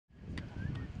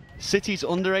City's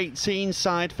under-18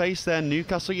 side faced their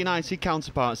Newcastle United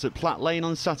counterparts at Platt Lane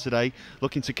on Saturday,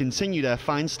 looking to continue their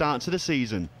fine start to the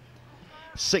season.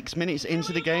 6 minutes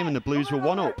into the game and the Blues were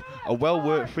 1-up. A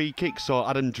well-worked free kick saw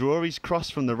Adam Drury's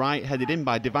cross from the right headed in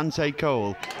by Devante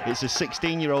Cole. It's the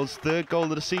 16-year-old's third goal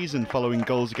of the season following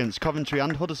goals against Coventry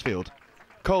and Huddersfield.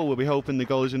 Cole will be hoping the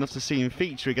goal is enough to see him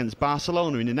feature against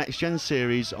Barcelona in the Next Gen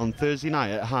series on Thursday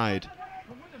night at Hyde.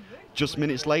 Just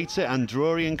minutes later, and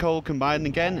Drury and Cole combined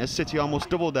again as City almost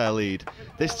doubled their lead.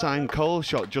 This time Cole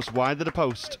shot just wide of the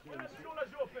post.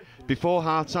 Before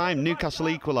half-time, Newcastle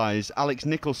equalised, Alex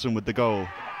Nicholson with the goal.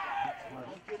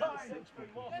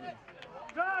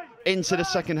 Into the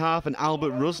second half and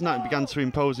Albert Rusnak began to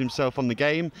impose himself on the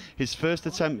game. His first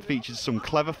attempt featured some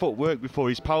clever footwork before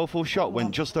his powerful shot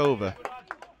went just over.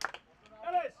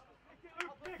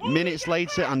 Minutes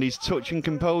later and his touch and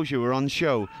composure were on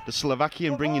show. The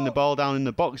Slovakian bringing the ball down in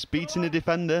the box, beating the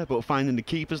defender but finding the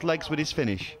keeper's legs with his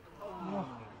finish.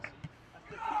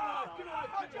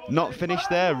 Not finished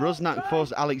there, Rusnak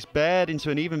forced Alex Baird into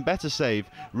an even better save.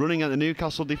 Running at the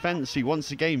Newcastle defence, he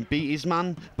once again beat his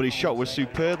man, but his shot was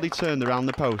superbly turned around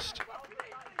the post.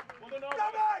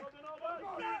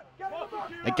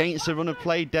 Against the run of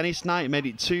play, Dennis Knight made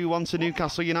it 2-1 to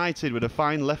Newcastle United with a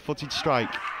fine left-footed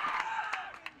strike.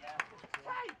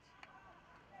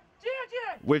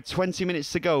 With 20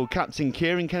 minutes to go, captain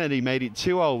Kieran Kennedy made it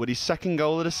 2-0 with his second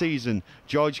goal of the season.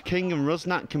 George King and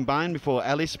Rusnak combined before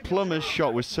Ellis Plummer's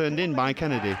shot was turned in by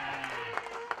Kennedy.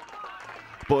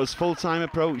 But as full-time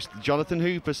approached, Jonathan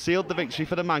Hooper sealed the victory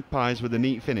for the Magpies with a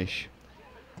neat finish.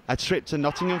 A trip to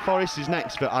Nottingham Forest is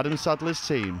next for Adam Sadler's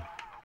team.